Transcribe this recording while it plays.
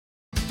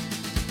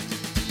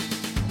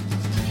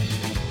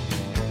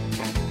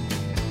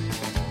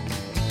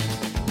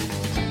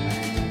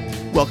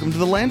welcome to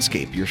The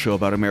Landscape, your show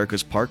about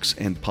America's parks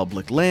and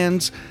public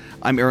lands.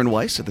 I'm Aaron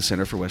Weiss at the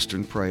Center for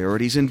Western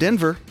Priorities in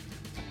Denver.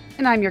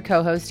 And I'm your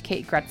co-host,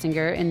 Kate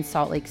Gretzinger in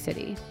Salt Lake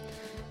City.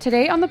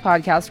 Today on the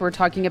podcast, we're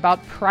talking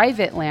about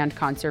private land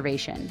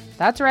conservation.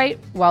 That's right,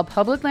 while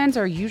public lands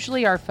are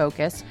usually our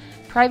focus,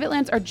 private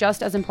lands are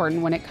just as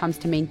important when it comes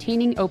to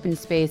maintaining open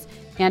space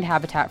and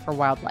habitat for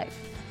wildlife.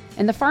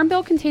 And the Farm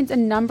Bill contains a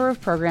number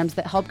of programs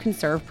that help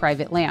conserve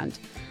private land.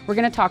 We're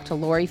going to talk to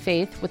Lori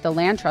Faith with the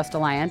Land Trust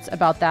Alliance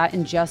about that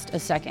in just a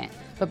second.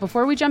 But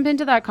before we jump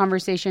into that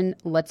conversation,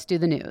 let's do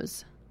the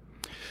news.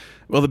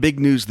 Well, the big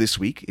news this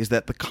week is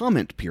that the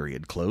comment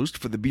period closed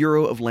for the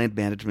Bureau of Land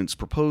Management's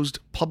proposed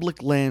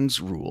public lands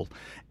rule,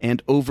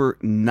 and over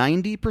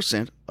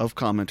 90% of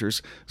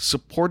commenters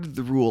supported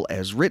the rule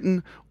as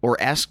written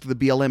or asked the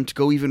BLM to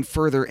go even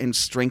further and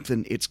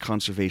strengthen its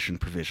conservation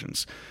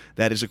provisions.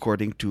 That is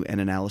according to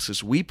an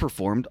analysis we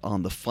performed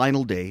on the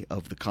final day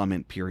of the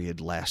comment period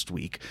last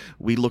week.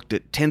 We looked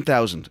at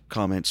 10,000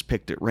 comments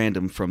picked at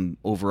random from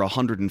over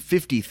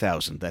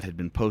 150,000 that had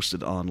been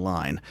posted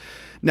online.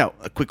 Now,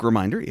 a quick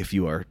reminder, if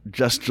you are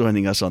just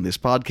joining us on this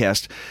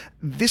podcast,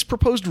 this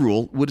proposed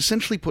rule would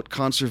essentially put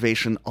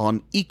conservation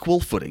on equal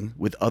footing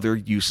with other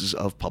uses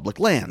of public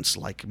lands,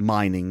 like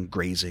mining,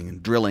 grazing,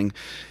 and drilling.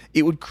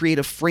 It would create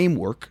a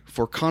framework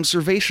for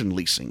conservation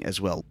leasing as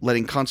well,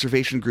 letting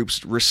conservation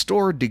groups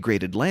restore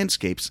degraded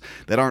landscapes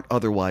that aren't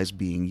otherwise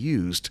being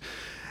used.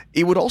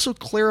 It would also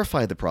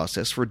clarify the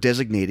process for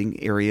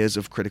designating areas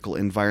of critical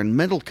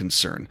environmental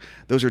concern.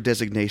 Those are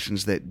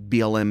designations that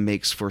BLM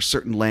makes for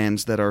certain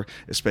lands that are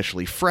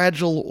especially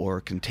fragile or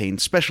contain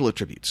special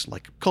attributes,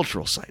 like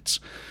cultural sites.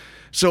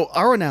 So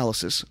our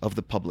analysis of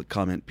the public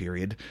comment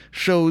period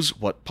shows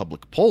what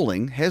public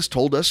polling has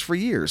told us for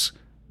years.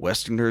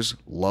 Westerners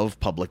love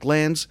public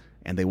lands,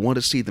 and they want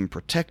to see them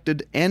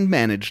protected and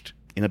managed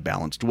in a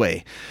balanced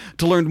way.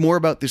 To learn more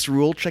about this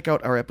rule, check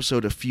out our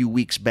episode a few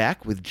weeks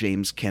back with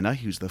James Kenna,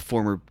 who's the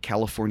former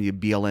California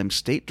BLM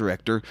state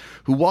director,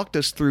 who walked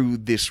us through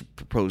this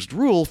proposed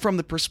rule from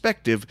the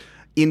perspective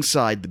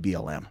inside the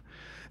BLM.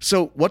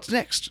 So what's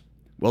next?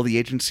 Well, the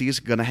agency is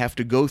going to have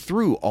to go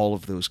through all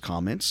of those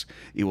comments.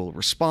 It will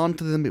respond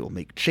to them. It will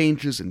make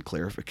changes and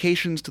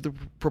clarifications to the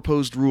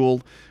proposed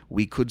rule.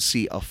 We could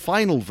see a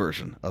final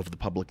version of the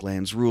public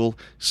lands rule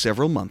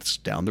several months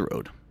down the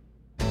road.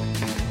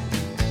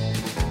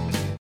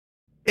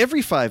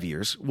 Every 5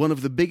 years, one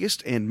of the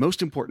biggest and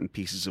most important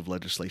pieces of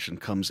legislation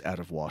comes out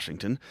of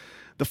Washington.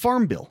 The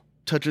Farm Bill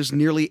touches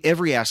nearly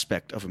every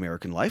aspect of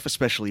American life,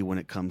 especially when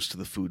it comes to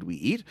the food we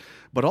eat,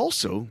 but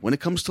also when it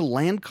comes to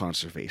land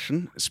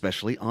conservation,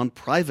 especially on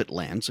private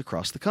lands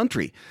across the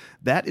country.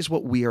 That is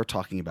what we are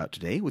talking about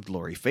today with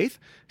Lori Faith,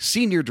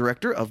 Senior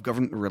Director of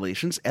Government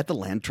Relations at the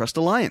Land Trust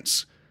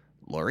Alliance.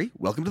 Lori,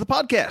 welcome to the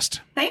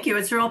podcast. Thank you.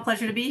 It's a real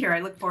pleasure to be here.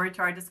 I look forward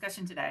to our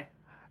discussion today.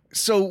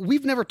 So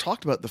we've never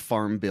talked about the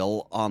Farm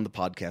Bill on the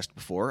podcast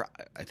before,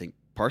 I think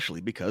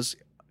partially because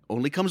it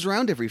only comes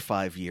around every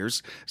 5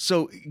 years.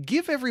 So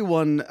give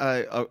everyone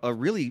a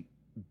really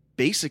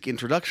basic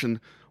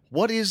introduction.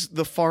 What is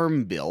the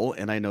Farm Bill?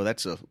 And I know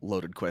that's a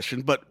loaded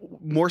question, but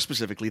more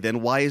specifically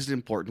then, why is it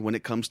important when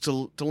it comes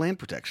to land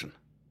protection?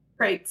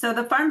 Great. So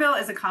the Farm Bill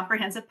is a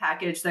comprehensive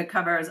package that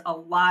covers a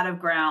lot of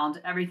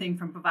ground, everything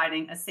from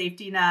providing a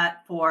safety net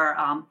for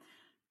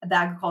the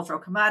agricultural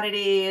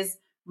commodities,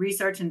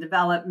 research and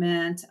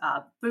development,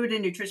 food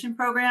and nutrition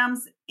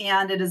programs,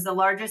 and it is the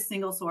largest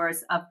single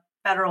source of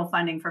federal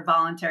funding for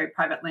voluntary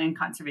private land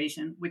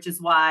conservation, which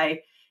is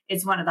why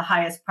it's one of the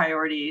highest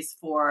priorities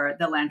for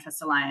the Land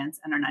Trust Alliance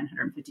and our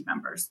 950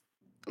 members.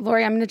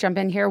 Lori, I'm going to jump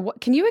in here.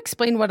 Can you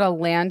explain what a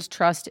land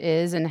trust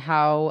is and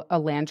how a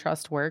land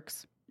trust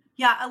works?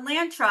 Yeah, a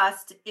land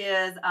trust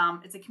is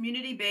it's a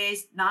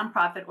community-based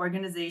nonprofit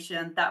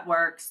organization that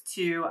works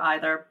to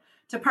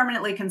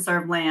permanently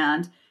conserve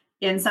land.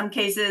 In some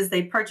cases,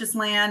 they purchase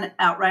land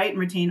outright and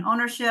retain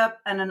ownership.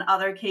 And in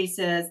other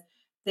cases,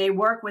 they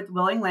work with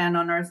willing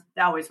landowners.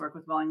 They always work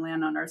with willing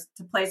landowners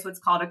to place what's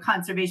called a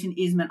conservation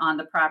easement on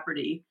the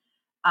property.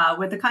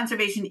 With the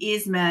conservation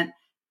easement,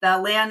 the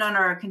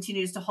landowner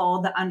continues to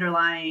hold the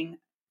underlying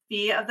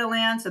fee of the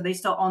land. So they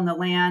still own the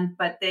land,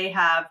 but they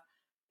have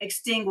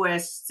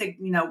extinguished,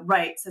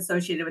 rights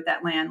associated with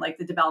that land, like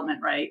the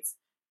development rights.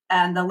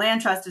 And the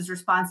land trust is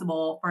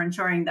responsible for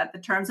ensuring that the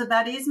terms of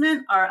that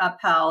easement are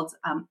upheld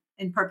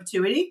in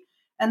perpetuity.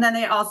 And then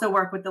they also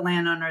work with the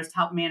landowners to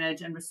help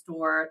manage and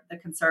restore the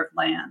conserved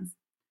lands.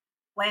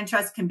 Land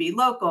trusts can be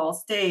local,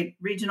 state,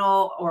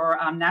 regional, or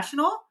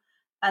national.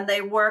 And they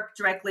work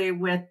directly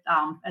with,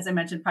 as I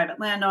mentioned, private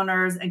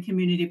landowners and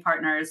community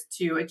partners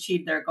to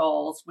achieve their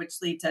goals, which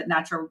lead to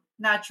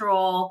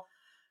natural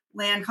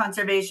land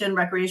conservation,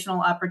 recreational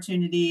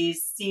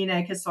opportunities,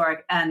 scenic,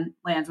 historic, and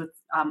lands with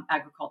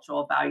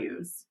agricultural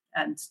values.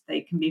 And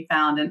they can be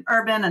found in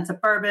urban and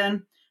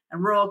suburban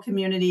and rural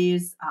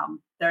communities.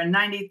 They're in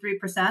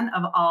 93%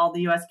 of all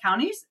the U.S.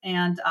 counties,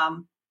 and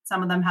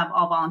some of them have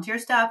all volunteer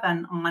staff,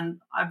 and on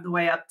the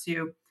way up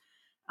to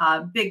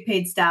big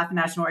paid staff,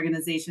 national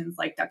organizations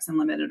like Ducks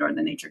Unlimited or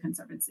the Nature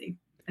Conservancy,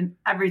 and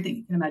everything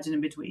you can imagine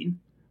in between.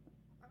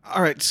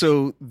 All right,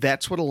 so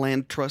that's what a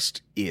land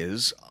trust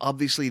is.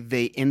 Obviously,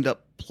 they end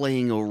up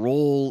playing a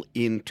role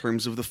in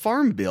terms of the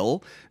Farm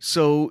Bill.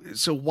 So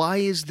why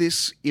is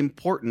this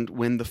important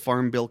when the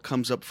Farm Bill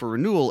comes up for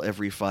renewal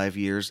every 5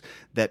 years?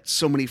 That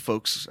so many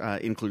folks,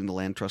 including the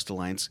Land Trust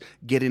Alliance,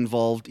 get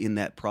involved in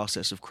that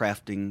process of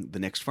crafting the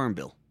next Farm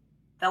Bill.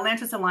 The Land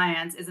Trust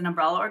Alliance is an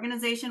umbrella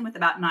organization with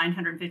about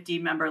 950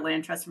 member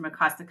land trusts from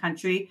across the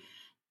country.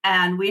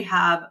 And we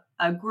have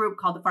a group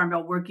called the Farm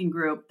Bill Working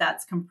Group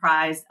that's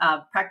comprised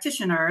of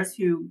practitioners,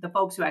 the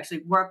folks who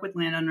actually work with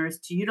landowners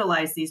to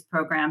utilize these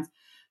programs.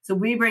 So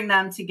we bring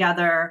them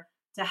together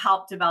to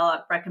help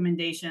develop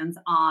recommendations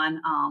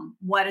on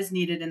what is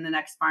needed in the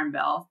next Farm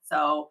Bill.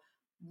 So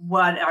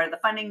what are the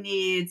funding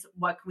needs?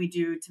 What can we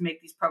do to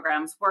make these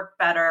programs work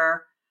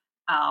better?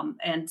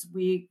 And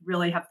we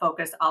really have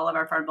focused all of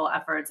our Farm Bill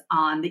efforts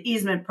on the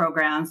easement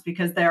programs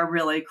because they're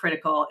really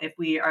critical if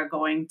we are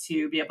going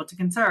to be able to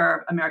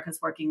conserve America's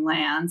working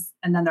lands.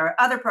 And then there are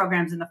other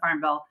programs in the Farm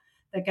Bill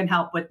that can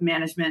help with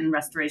management and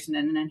restoration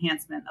and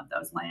enhancement of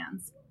those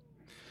lands.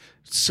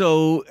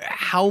 So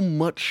how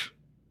much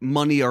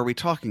money are we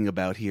talking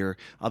about here?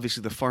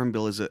 Obviously, the Farm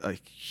Bill is a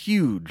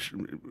huge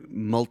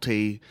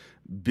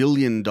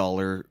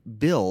multi-billion-dollar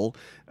bill.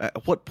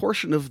 What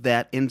portion of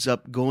that ends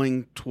up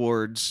going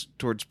towards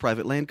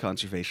private land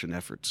conservation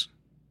efforts?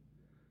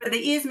 For the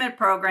easement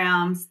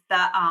programs,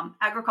 the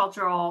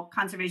Agricultural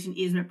Conservation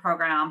Easement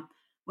Program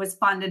was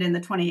funded in the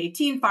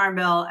 2018 Farm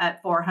Bill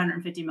at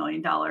 $450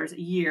 million a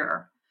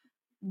year,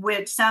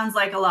 which sounds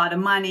like a lot of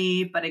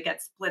money, but it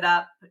gets split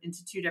up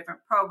into two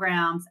different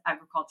programs.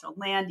 Agricultural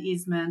land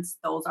easements,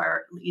 those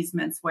are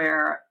easements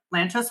where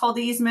land trusts hold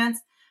the easements,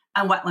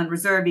 and wetland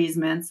reserve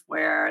easements,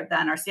 where the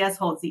NRCS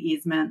holds the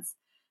easements.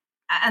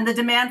 And the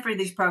demand for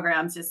these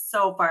programs just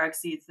so far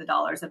exceeds the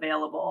dollars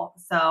available.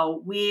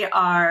 So we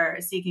are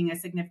seeking a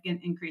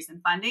significant increase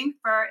in funding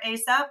for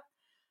ACEP,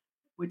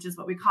 which is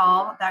what we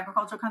call the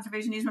Agricultural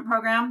Conservation Easement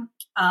Program.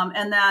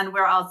 And then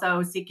we're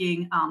also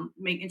seeking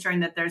ensuring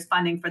that there's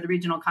funding for the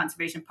Regional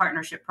Conservation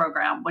Partnership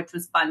Program, which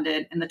was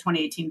funded in the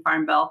 2018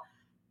 Farm Bill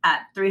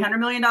at $300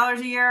 million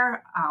a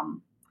year.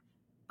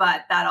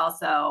 But that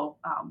also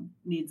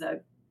needs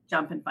a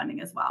jump in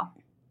funding as well.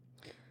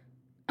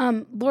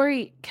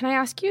 Lori, can I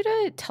ask you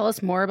to tell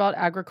us more about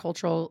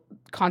agricultural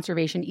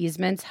conservation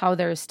easements, how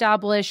they're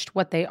established,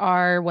 what they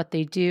are, what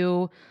they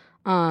do,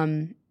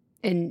 and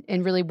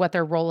really what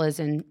their role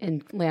is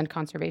in land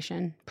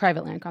conservation,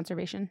 private land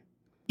conservation?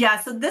 Yeah,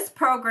 so this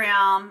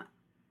program,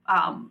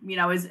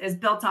 is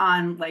built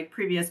on like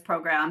previous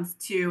programs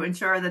to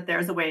ensure that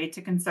there's a way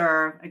to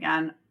conserve,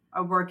 again,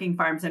 working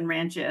farms and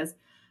ranches.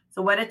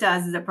 So what it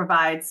does is it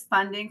provides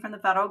funding from the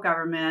federal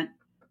government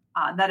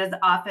that is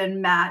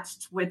often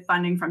matched with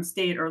funding from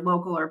state or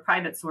local or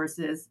private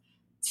sources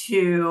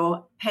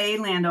to pay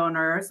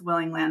landowners,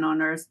 willing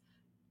landowners,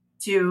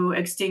 to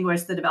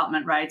extinguish the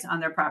development rights on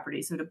their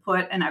property. So to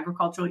put an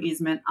agricultural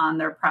easement on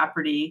their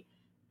property,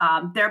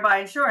 thereby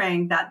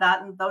ensuring that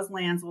those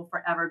lands will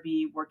forever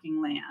be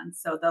working lands.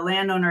 So the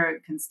landowner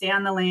can stay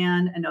on the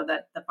land and know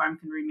that the farm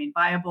can remain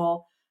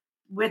viable.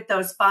 With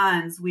those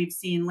funds, we've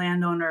seen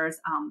landowners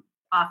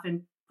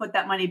often put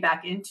that money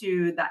back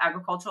into the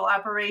agricultural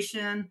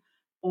operation,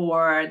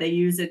 or they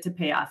use it to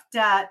pay off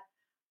debt.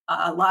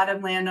 A lot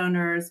of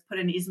landowners put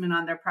an easement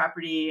on their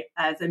property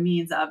as a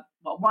means of,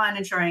 well, one,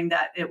 ensuring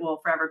that it will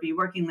forever be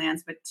working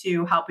lands, but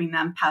two, helping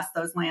them pass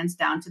those lands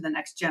down to the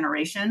next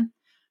generation.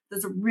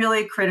 It's a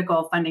really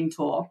critical funding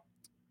tool.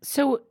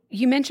 So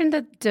you mentioned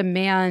that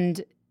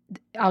demand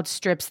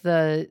outstrips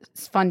the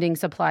funding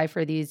supply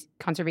for these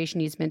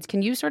conservation easements.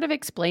 Can you sort of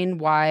explain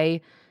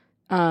why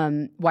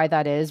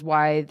that is,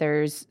 why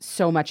there's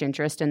so much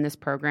interest in this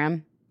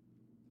program?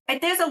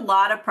 There's a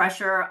lot of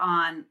pressure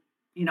on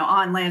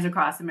lands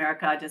across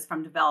America, just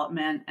from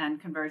development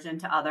and conversion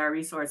to other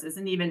resources.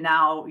 And even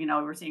now,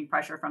 we're seeing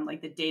pressure from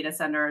like the data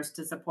centers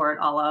to support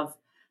all of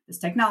this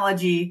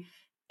technology.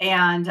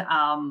 And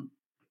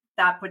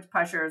that puts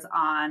pressure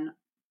on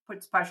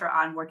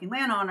working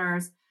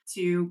landowners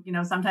to,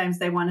 sometimes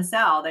they want to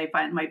sell. They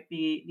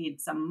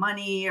need some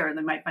money, or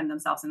they might find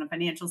themselves in a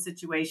financial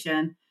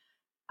situation.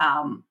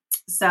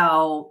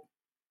 So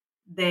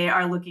they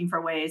are looking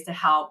for ways to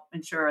help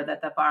ensure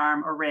that the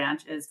farm or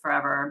ranch is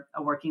forever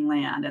a working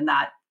land. And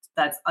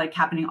that's like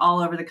happening all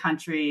over the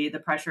country. The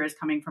pressure is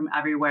coming from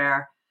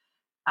everywhere.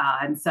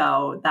 And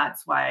so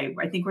that's why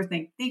I think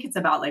think it's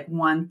about like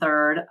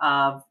 1/3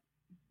 of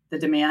the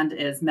demand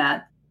is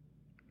met.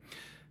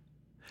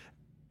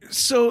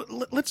 So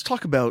let's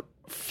talk about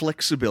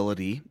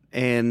flexibility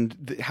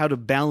and how to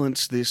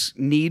balance this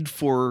need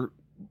for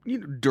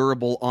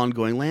durable,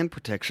 ongoing land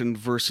protection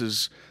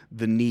versus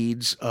the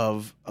needs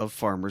of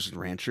farmers and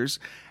ranchers.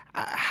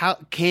 How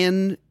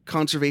can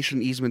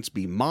conservation easements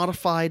be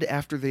modified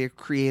after they are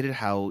created?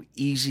 How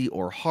easy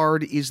or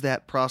hard is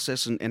that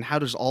process? And how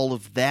does all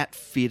of that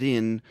fit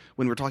in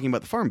when we're talking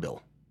about the Farm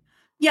Bill?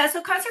 Yeah,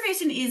 so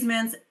conservation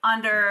easements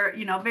under,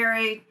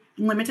 very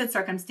limited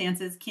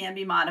circumstances can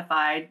be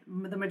modified.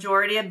 The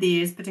majority of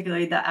these,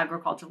 particularly the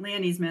agricultural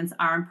land easements,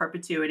 are in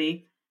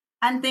perpetuity.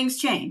 And things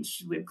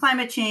change. We have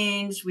climate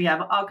change. We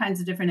have all kinds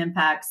of different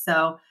impacts.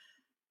 So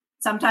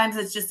sometimes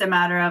it's just a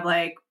matter of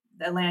like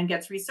the land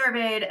gets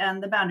resurveyed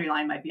and the boundary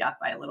line might be off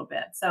by a little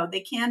bit. So they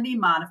can be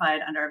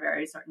modified under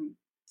very certain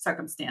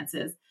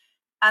circumstances.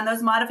 And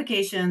those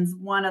modifications,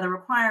 one of the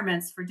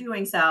requirements for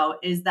doing so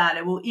is that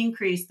it will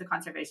increase the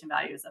conservation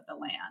values of the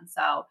land.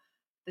 So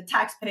the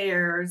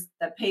taxpayers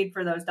that paid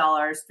for those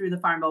dollars through the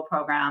Farm Bill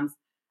programs,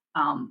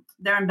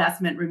 their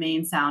investment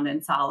remains sound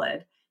and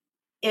solid.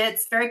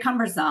 It's very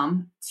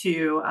cumbersome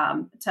to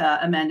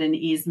amend an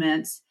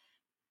easement.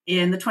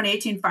 In the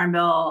 2018 Farm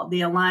Bill,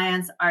 the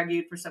Alliance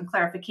argued for some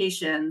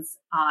clarifications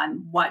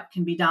on what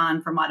can be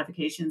done for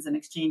modifications and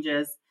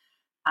exchanges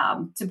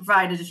to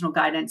provide additional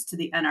guidance to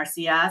the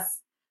NRCS.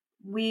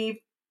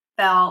 We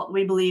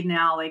believe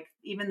now, like,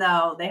 even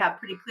though they have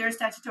pretty clear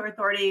statutory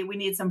authority, we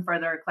need some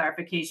further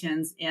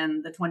clarifications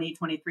in the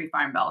 2023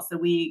 Farm Bill. So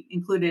we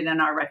included in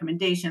our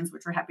recommendations,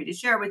 which we're happy to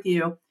share with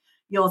you,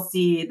 you'll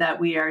see that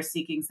we are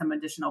seeking some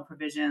additional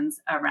provisions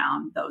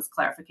around those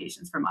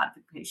clarifications for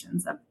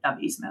modifications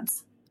of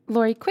easements.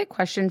 Lori, quick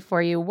question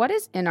for you. What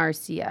is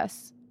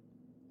NRCS?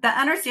 The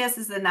NRCS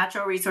is the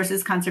Natural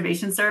Resources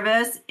Conservation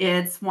Service.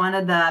 It's one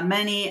of the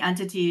many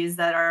entities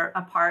that are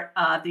a part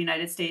of the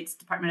United States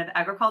Department of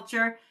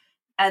Agriculture,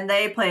 and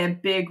they play a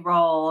big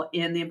role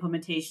in the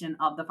implementation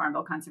of the Farm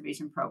Bill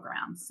Conservation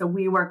Program. So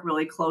we work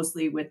really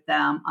closely with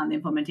them on the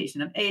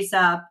implementation of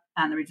ASAP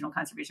and the Regional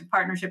Conservation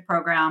Partnership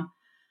Program,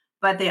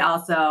 but they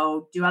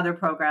also do other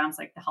programs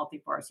like the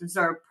Healthy Forest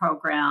Reserve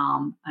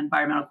Program,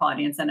 Environmental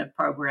Quality Incentive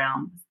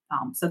Program.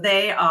 So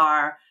they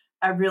are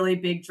a really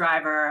big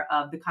driver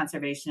of the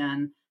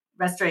conservation,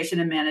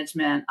 restoration, and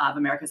management of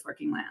America's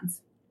working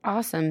lands.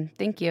 Awesome.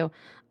 Thank you.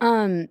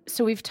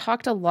 So we've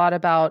talked a lot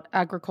about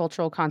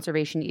agricultural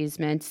conservation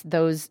easements.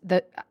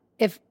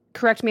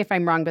 Correct me if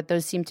I'm wrong, but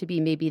those seem to be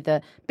maybe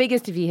the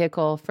biggest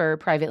vehicle for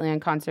private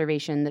land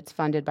conservation that's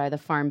funded by the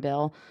Farm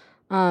Bill.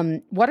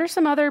 What are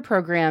some other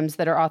programs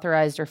that are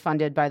authorized or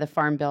funded by the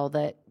Farm Bill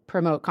that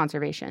promote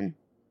conservation?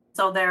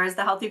 So there is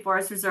the Healthy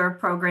Forest Reserve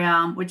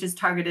Program, which is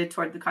targeted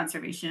toward the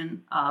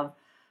conservation of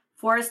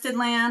forested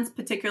lands,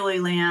 particularly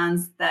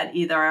lands that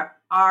either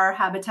are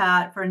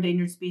habitat for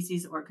endangered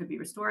species or could be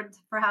restored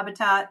for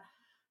habitat.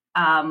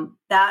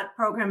 That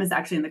program is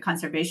actually in the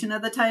conservation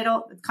of the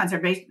title,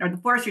 conservation or the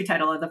forestry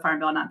title of the Farm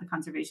Bill, not the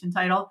conservation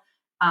title,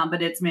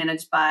 but it's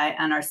managed by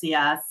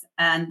NRCS.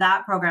 And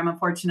that program,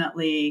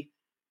 unfortunately,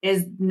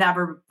 is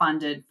never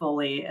funded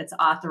fully. It's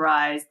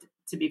authorized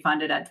to be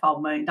funded at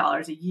 $12 million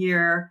a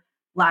year.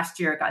 Last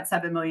year, it got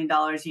 $7 million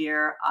a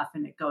year.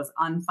 Often it goes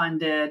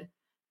unfunded.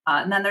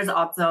 And then there's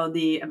also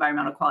the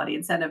Environmental Quality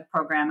Incentive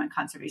Program and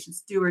Conservation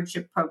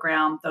Stewardship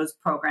Program. Those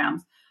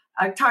programs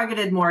are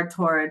targeted more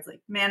towards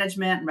like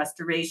management and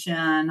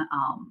restoration,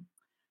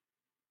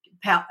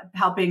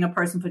 helping a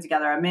person put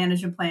together a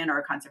management plan or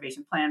a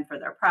conservation plan for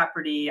their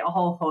property, a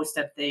whole host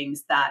of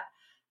things that,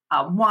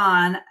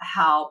 one,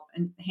 help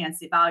enhance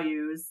the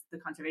values, the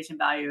conservation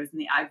values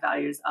and the ag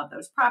values of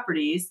those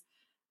properties.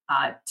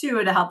 Two,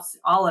 it helps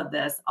all of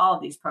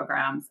these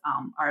programs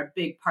are a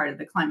big part of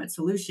the climate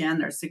solution.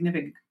 There's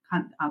significant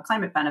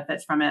climate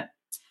benefits from it.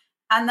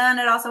 And then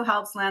it also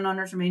helps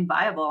landowners remain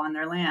viable on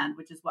their land,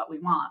 which is what we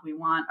want. We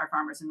want our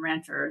farmers and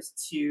ranchers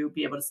to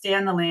be able to stay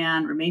on the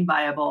land, remain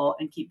viable,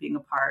 and keep being a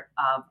part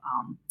of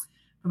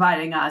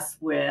providing us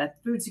with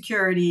food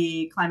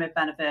security, climate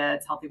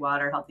benefits, healthy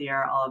water, healthy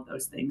air, all of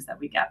those things that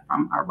we get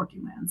from our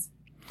working lands.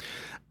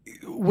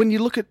 When you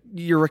look at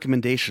your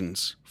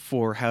recommendations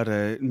for how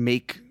to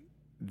make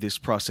this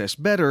process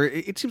better,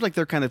 it seems like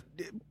they're kind of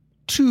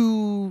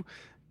two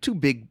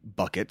big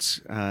buckets,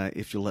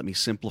 if you'll let me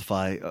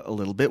simplify a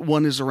little bit.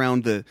 One is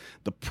around the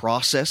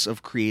process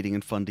of creating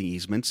and funding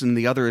easements, and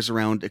the other is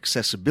around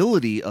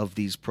accessibility of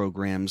these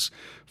programs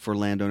for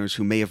landowners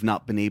who may have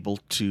not been able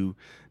to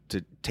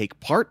take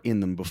part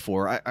in them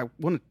before. I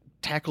want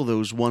to tackle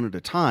those one at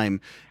a time.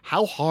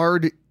 How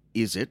hard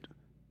is it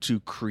to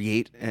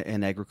create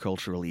an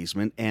agricultural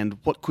easement, and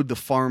what could the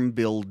Farm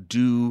Bill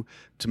do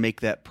to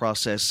make that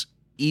process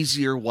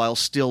easier while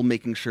still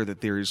making sure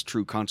that there is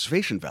true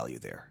conservation value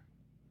there?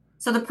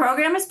 So the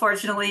program is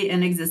fortunately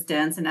in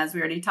existence, and as we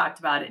already talked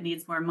about, it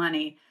needs more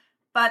money,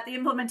 but the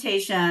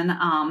implementation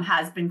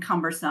has been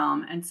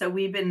cumbersome, and so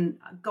we've been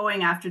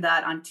going after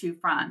that on two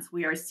fronts.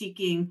 We are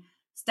seeking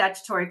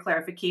statutory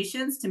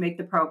clarifications to make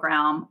the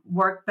program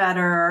work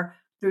better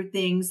through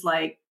things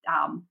like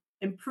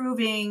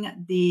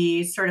improving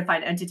the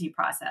certified entity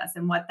process.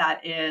 And what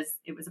that is,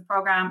 it was a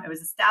program, it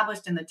was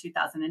established in the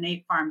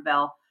 2008 Farm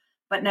Bill,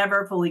 but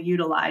never fully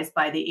utilized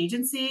by the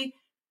agency.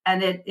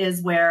 And it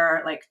is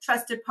where like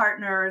trusted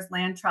partners,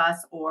 land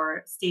trusts,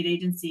 or state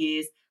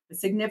agencies with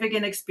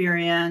significant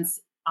experience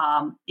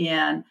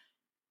in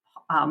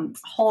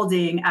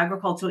holding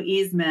agricultural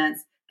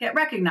easements get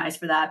recognized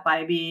for that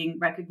by being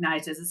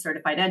recognized as a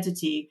certified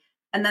entity.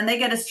 And then they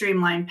get a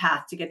streamlined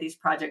path to get these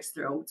projects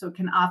through. So it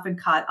can often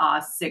cut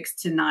off 6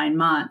 to 9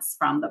 months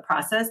from the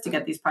process to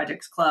get these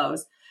projects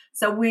closed.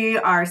 So we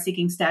are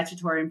seeking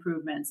statutory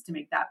improvements to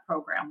make that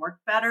program work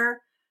better.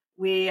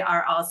 we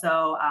are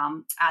also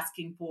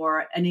asking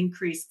for an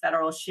increased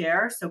federal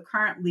share. So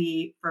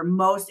currently, for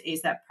most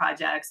ASAP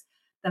projects,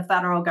 the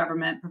federal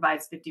government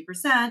provides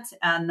 50%,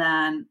 and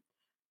then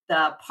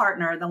the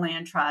partner, the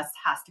land trust,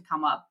 has to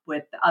come up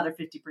with the other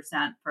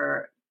 50%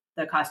 for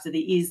the cost of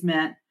the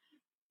easement.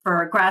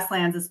 For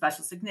grasslands of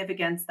special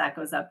significance, that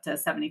goes up to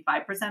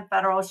 75%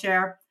 federal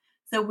share.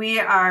 So we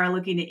are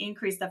looking to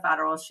increase the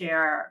federal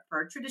share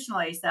for traditional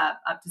ASAP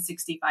up to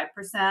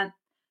 65%.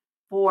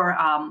 For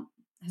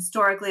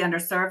historically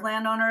underserved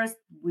landowners,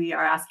 we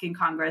are asking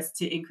Congress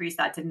to increase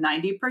that to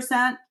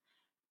 90%.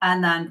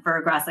 And then for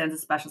grasslands of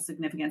special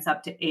significance,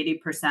 up to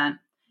 80%.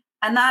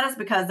 And that is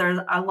because there's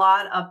a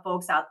lot of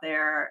folks out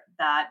there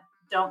that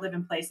don't live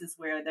in places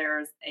where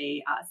there's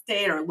a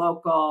state or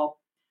local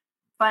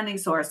funding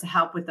source to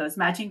help with those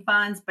matching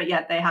funds, but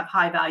yet they have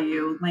high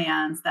value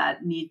lands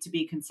that need to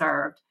be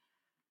conserved.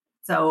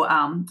 So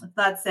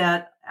that's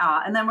it.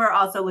 And then we're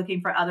also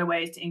looking for other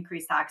ways to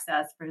increase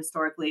access for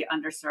historically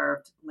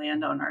underserved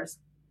landowners.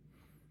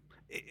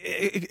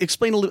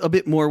 Explain a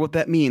bit more what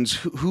that means.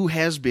 Who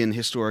has been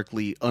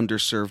historically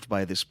underserved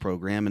by this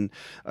program? And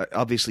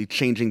obviously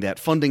changing that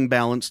funding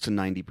balance to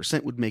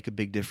 90% would make a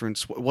big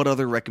difference. What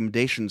other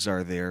recommendations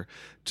are there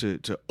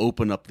to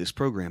open up this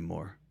program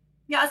more?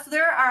 Yeah, so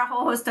there are a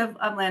whole host of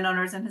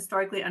landowners, and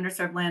historically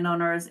underserved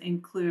landowners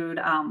include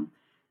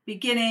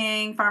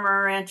beginning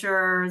farmer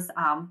ranchers,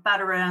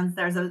 veterans.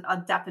 There's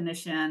a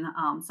definition,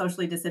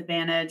 socially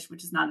disadvantaged,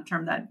 which is not a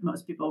term that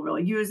most people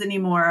really use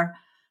anymore.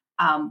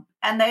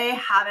 And they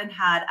haven't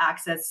had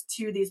access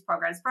to these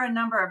programs for a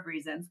number of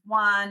reasons.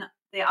 One,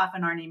 they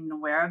often aren't even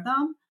aware of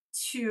them.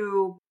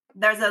 Two,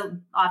 there's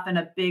often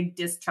a big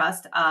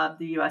distrust of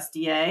the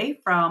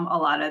USDA from a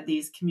lot of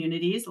these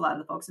communities, a lot of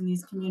the folks in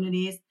these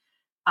communities.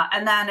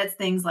 And then it's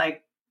things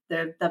like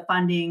the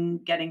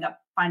funding,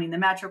 finding the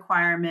match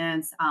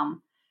requirements,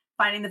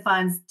 finding the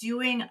funds,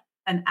 doing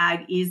an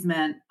ag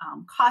easement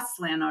costs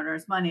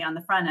landowners money on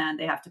the front end.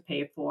 They have to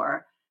pay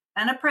for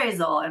an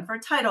appraisal and for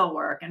title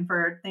work and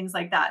for things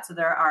like that. So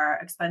there are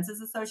expenses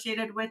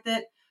associated with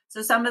it.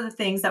 So some of the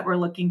things that we're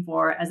looking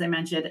for, as I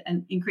mentioned,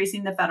 and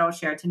increasing the federal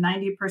share to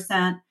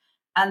 90%,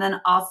 and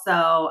then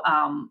also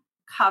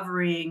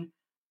covering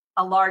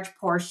a large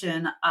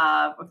portion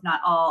of, if not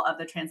all, of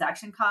the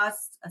transaction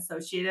costs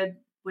associated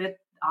with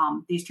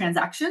these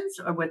transactions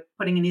or with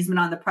putting an easement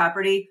on the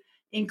property,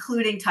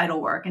 including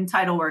title work. And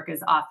title work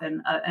is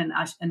often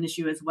an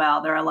issue as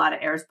well. There are a lot of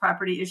heirs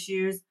property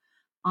issues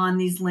on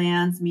these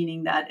lands,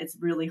 meaning that it's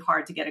really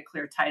hard to get a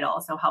clear title.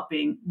 So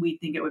we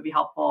think it would be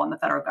helpful, and the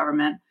federal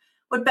government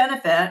would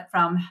benefit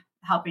from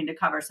helping to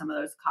cover some of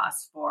those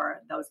costs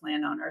for those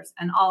landowners.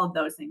 And all of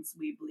those things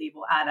we believe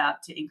will add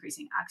up to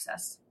increasing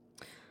access.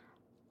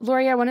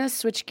 Lori, I want to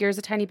switch gears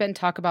a tiny bit and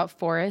talk about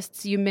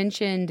forests. You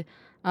mentioned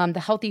the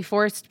Healthy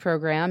Forest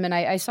Program, and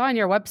I saw on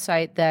your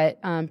website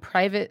that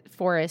private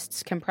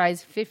forests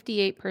comprise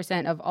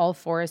 58% of all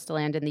forest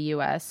land in the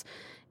U.S.,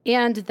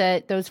 and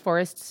that those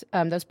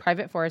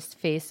private forests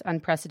face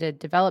unprecedented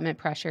development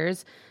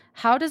pressures.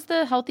 How does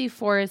the Healthy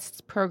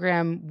Forests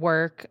Program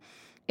work,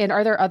 and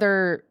are there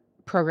other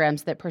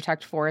programs that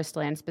protect forest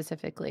land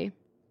specifically?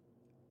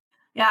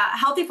 Yeah,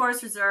 Healthy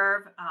Forest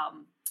Reserve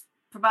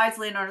provides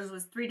landowners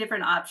with three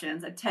different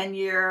options: a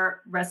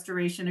 10-year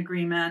restoration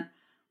agreement,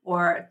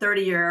 or a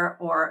 30-year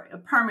or a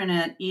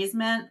permanent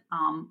easement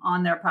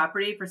on their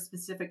property for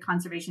specific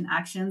conservation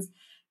actions.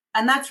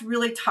 And that's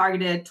really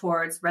targeted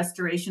towards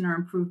restoration or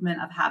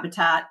improvement of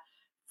habitat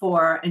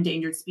for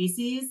endangered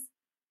species.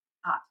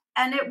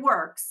 And it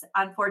works.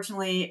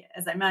 Unfortunately,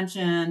 as I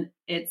mentioned,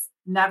 it's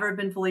never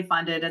been fully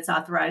funded. It's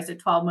authorized at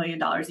 $12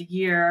 million a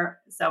year.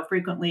 So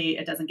frequently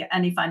it doesn't get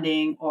any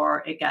funding,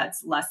 or it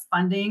gets less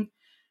funding.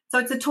 So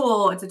it's a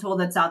tool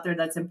that's out there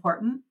that's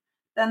important.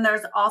 Then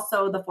there's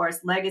also the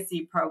Forest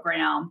Legacy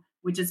Program,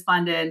 which is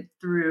funded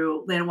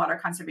through Land and Water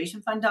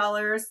Conservation Fund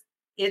dollars.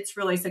 It's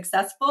really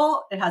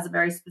successful. It has a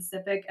very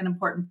specific and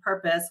important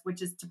purpose,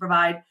 which is to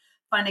provide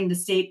funding to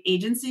state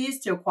agencies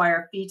to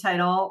acquire fee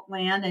title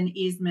land and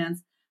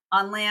easements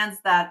on lands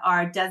that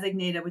are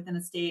designated within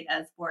a state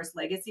as forest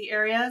legacy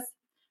areas.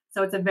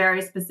 So it's a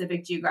very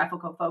specific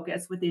geographical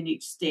focus within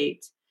each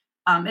state.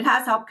 It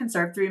has helped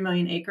conserve 3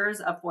 million acres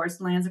of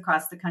forest lands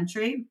across the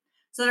country.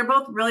 So they're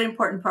both really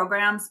important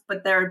programs,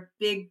 but there are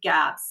big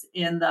gaps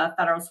in the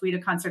federal suite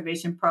of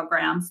conservation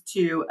programs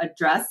to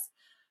address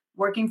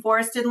working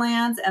forested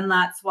lands. And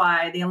that's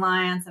why the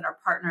Alliance and our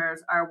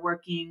partners are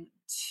working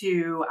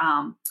to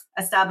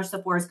establish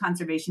the Forest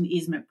Conservation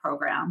Easement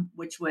Program,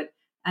 which would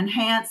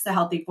enhance the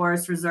Healthy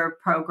Forest Reserve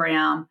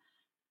Program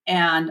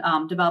and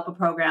develop a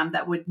program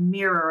that would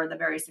mirror the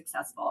very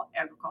successful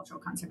Agricultural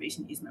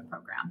Conservation Easement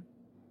Program.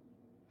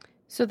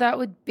 So that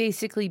would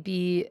basically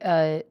be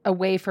a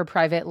way for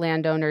private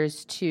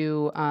landowners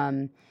to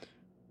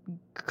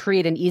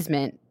create an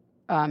easement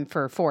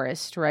for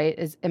forest,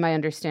 right? Am I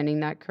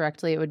understanding that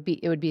correctly? It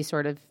would be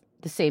sort of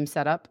the same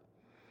setup.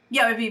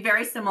 Yeah, it would be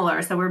very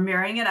similar. So we're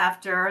mirroring it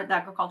after the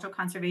Agricultural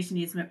Conservation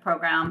Easement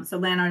Program. So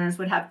landowners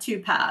would have two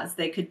paths.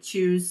 They could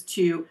choose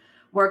to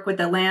work with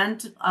a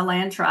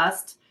land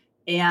trust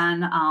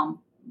and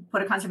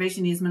put a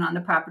conservation easement on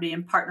the property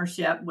in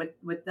partnership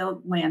with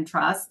the land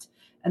trust.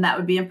 And that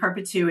would be in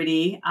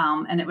perpetuity,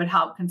 and it would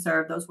help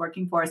conserve those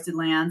working forested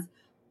lands.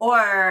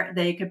 Or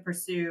they could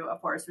pursue a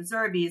forest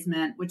reserve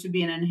easement, which would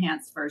be an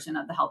enhanced version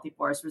of the Healthy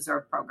Forest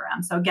Reserve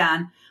Program. So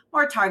again,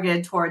 more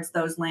targeted towards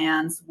those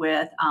lands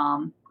with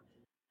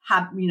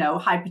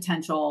high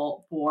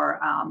potential for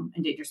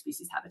endangered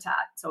species habitat.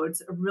 So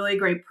it's a really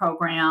great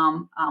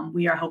program.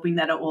 We are hoping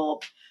that it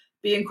will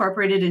be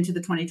incorporated into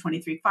the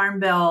 2023 Farm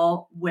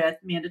Bill with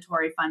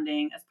mandatory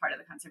funding as part of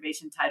the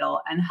conservation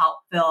title and help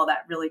fill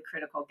that really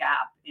critical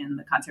gap in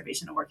the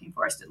conservation of working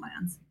forested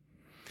lands.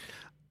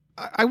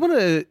 I want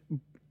to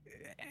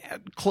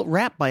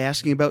wrap by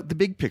asking about the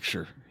big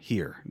picture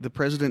here. The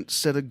president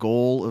set a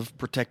goal of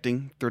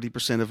protecting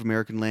 30% of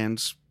American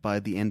lands by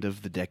the end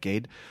of the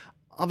decade.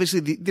 Obviously,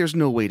 there's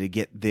no way to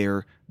get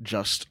there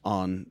just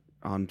on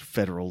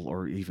federal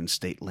or even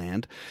state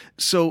land.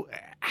 So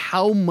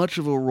how much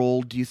of a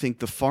role do you think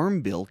the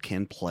Farm Bill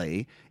can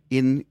play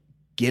in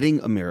getting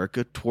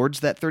America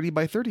towards that 30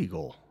 by 30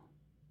 goal?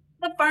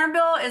 The Farm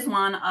Bill is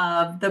one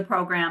of the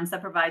programs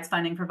that provides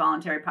funding for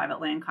voluntary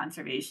private land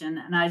conservation.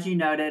 And as you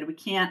noted, we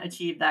can't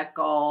achieve that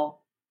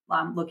goal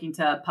looking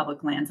to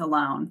public lands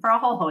alone for a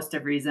whole host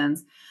of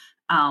reasons.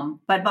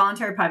 But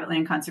voluntary private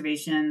land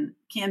conservation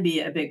can be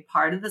a big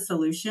part of the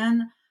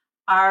solution.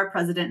 Our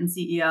president and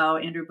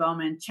CEO, Andrew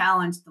Bowman,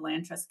 challenged the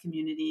land trust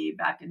community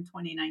back in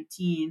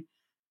 2019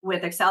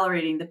 with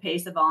accelerating the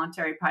pace of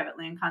voluntary private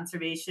land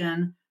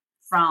conservation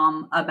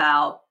from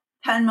about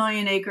 10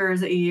 million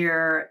acres a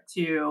year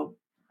to,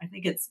 I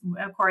think it's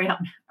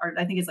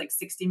like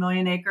 60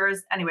 million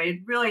acres.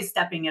 Anyway, really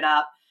stepping it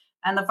up.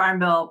 And the Farm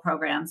Bill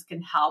programs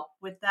can help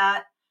with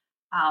that.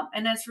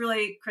 And it's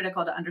really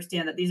critical to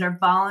understand that these are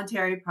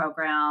voluntary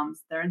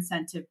programs. They're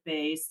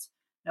incentive-based.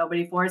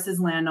 Nobody forces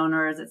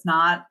landowners. It's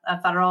not a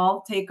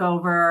federal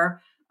takeover.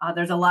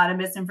 There's a lot of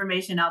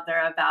misinformation out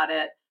there about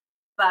it.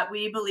 But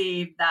we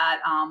believe that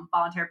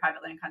voluntary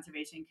private land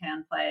conservation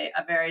can play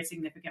a very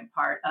significant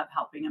part of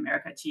helping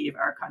America achieve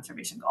our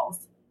conservation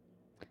goals.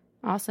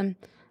 Awesome.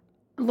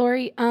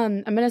 Lori,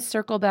 I'm going to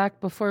circle back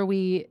before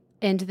we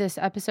end this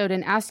episode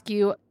and ask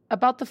you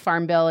about the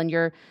Farm Bill and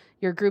your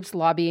group's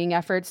lobbying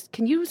efforts.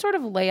 Can you sort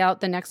of lay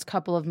out the next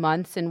couple of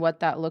months and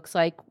what that looks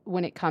like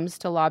when it comes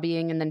to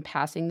lobbying and then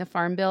passing the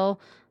Farm Bill?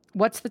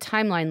 What's the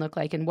timeline look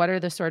like, and what are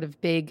the sort of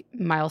big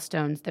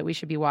milestones that we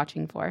should be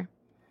watching for?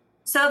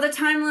 So the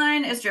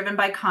timeline is driven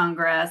by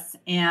Congress,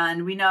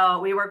 and we know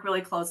we work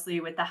really closely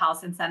with the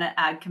House and Senate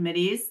Ag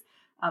committees,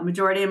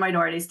 majority and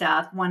minority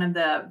staff. One of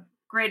the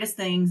greatest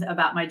things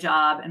about my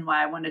job and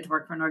why I wanted to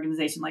work for an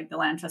organization like the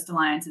Land Trust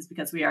Alliance is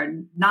because we are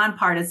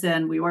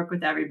nonpartisan. We work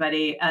with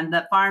everybody. And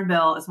the Farm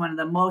Bill is one of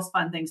the most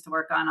fun things to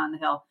work on the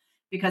Hill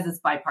because it's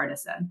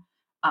bipartisan.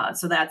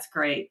 So that's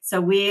great. So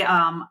we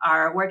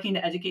are working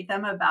to educate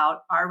them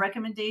about our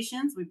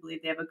recommendations. We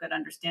believe they have a good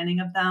understanding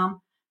of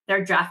them.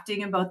 They're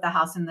drafting in both the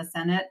House and the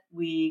Senate.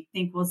 We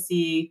think we'll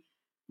see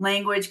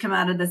language come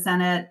out of the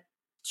Senate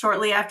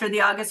shortly after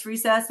the August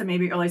recess, so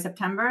maybe early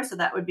September. So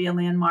that would be a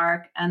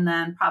landmark. And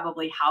then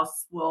probably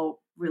House will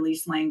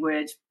release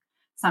language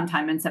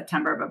sometime in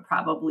September, but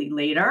probably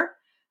later.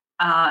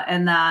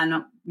 And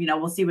then,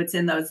 we'll see what's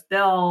in those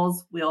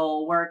bills.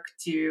 We'll work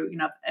to,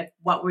 if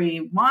what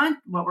we want,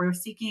 what we're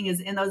seeking is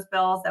in those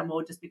bills, then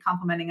we'll just be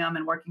complementing them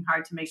and working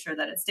hard to make sure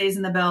that it stays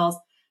in the bills.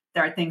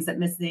 There are things that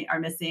are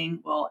missing.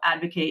 We'll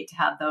advocate to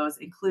have those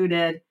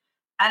included.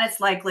 And it's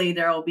likely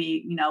there will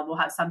be, we'll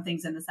have some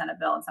things in the Senate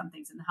bill and some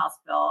things in the House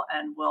bill,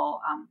 and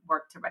we'll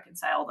work to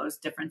reconcile those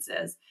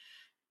differences.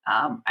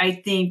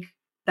 I think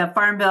the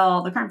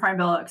current Farm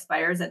Bill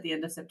expires at the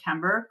end of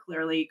September.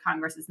 Clearly,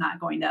 Congress is not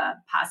going to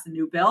pass a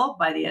new bill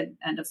by the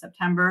end of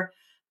September,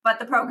 but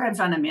the program's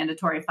run on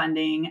mandatory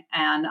funding.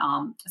 And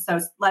so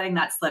letting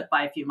that slip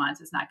by a few months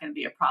is not going to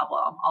be a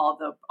problem. All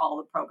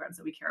the programs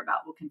that we care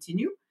about will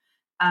continue.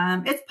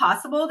 It's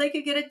possible they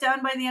could get it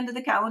done by the end of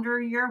the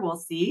calendar year. We'll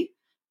see.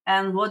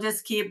 And we'll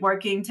just keep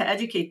working to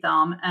educate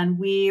them. And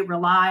we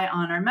rely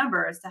on our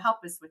members to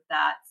help us with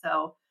that.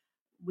 So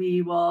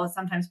we will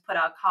sometimes put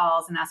out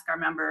calls and ask our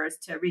members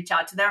to reach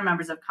out to their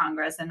members of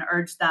Congress and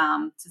urge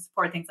them to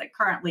support things like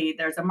currently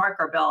there's a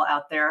marker bill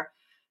out there,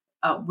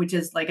 which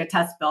is like a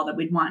test bill that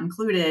we'd want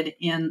included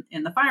in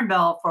the Farm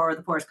Bill for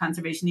the Forest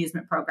Conservation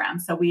Easement Program.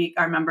 So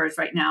our members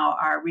right now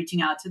are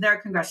reaching out to their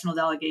congressional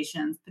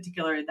delegations,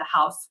 particularly the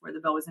House where the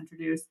bill was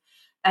introduced,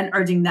 and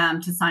urging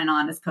them to sign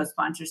on as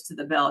co-sponsors to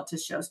the bill to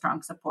show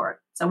strong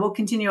support. So we'll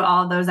continue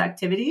all of those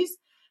activities.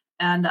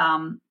 And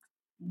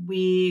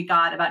we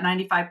got about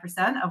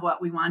 95% of what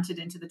we wanted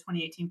into the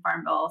 2018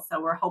 Farm Bill.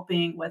 So we're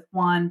hoping with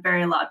one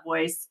very loud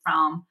voice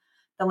from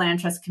the land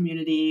trust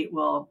community,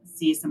 we'll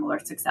see similar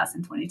success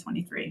in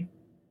 2023.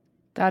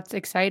 That's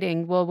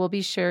exciting. Well, we'll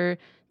be sure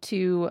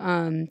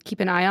to keep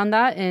an eye on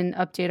that and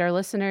update our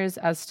listeners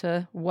as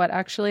to what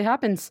actually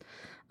happens.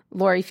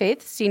 Lori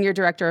Faith, Senior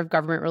Director of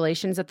Government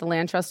Relations at the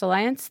Land Trust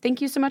Alliance,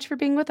 thank you so much for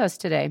being with us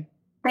today.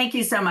 Thank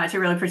you so much. I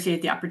really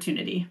appreciate the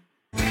opportunity.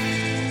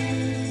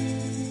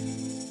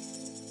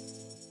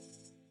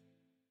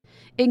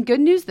 In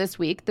good news this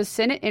week, the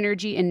Senate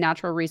Energy and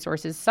Natural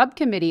Resources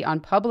Subcommittee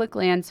on Public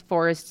Lands,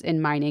 Forests,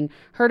 and Mining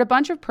heard a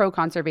bunch of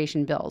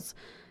pro-conservation bills.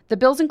 The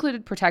bills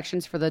included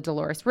protections for the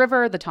Dolores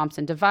River, the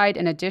Thompson Divide,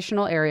 and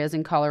additional areas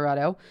in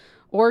Colorado,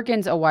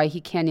 Oregon's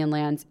Owyhee Canyon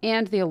lands,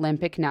 and the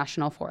Olympic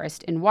National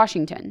Forest in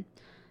Washington.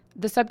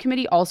 The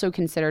subcommittee also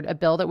considered a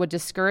bill that would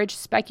discourage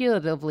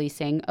speculative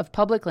leasing of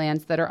public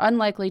lands that are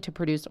unlikely to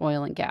produce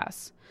oil and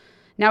gas.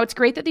 Now, it's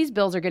great that these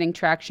bills are getting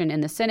traction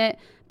in the Senate,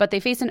 but they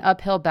face an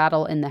uphill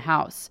battle in the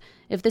House.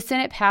 If the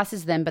Senate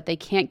passes them but they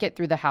can't get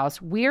through the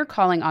House, we're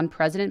calling on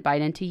President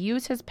Biden to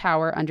use his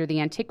power under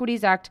the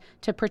Antiquities Act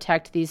to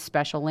protect these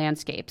special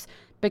landscapes.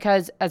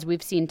 Because, as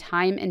we've seen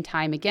time and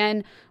time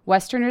again,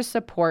 Westerners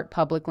support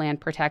public land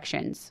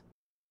protections.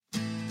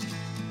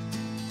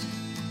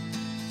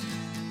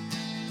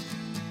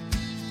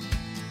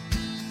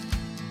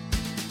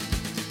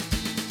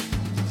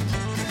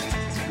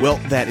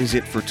 Well, that is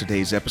it for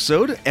today's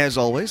episode. As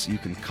always, you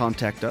can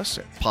contact us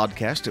at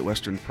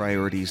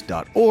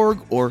podcast@westernpriorities.org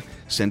or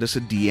send us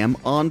a DM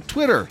on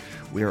Twitter.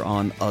 We're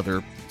on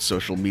other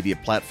social media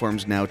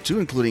platforms now too,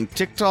 including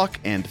TikTok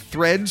and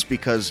Threads,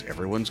 because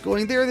everyone's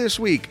going there this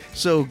week.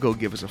 So go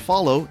give us a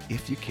follow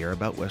if you care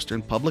about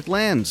Western public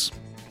lands.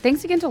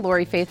 Thanks again to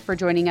Lori Faith for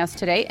joining us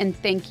today, and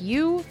thank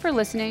you for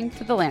listening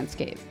to The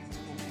Landscape.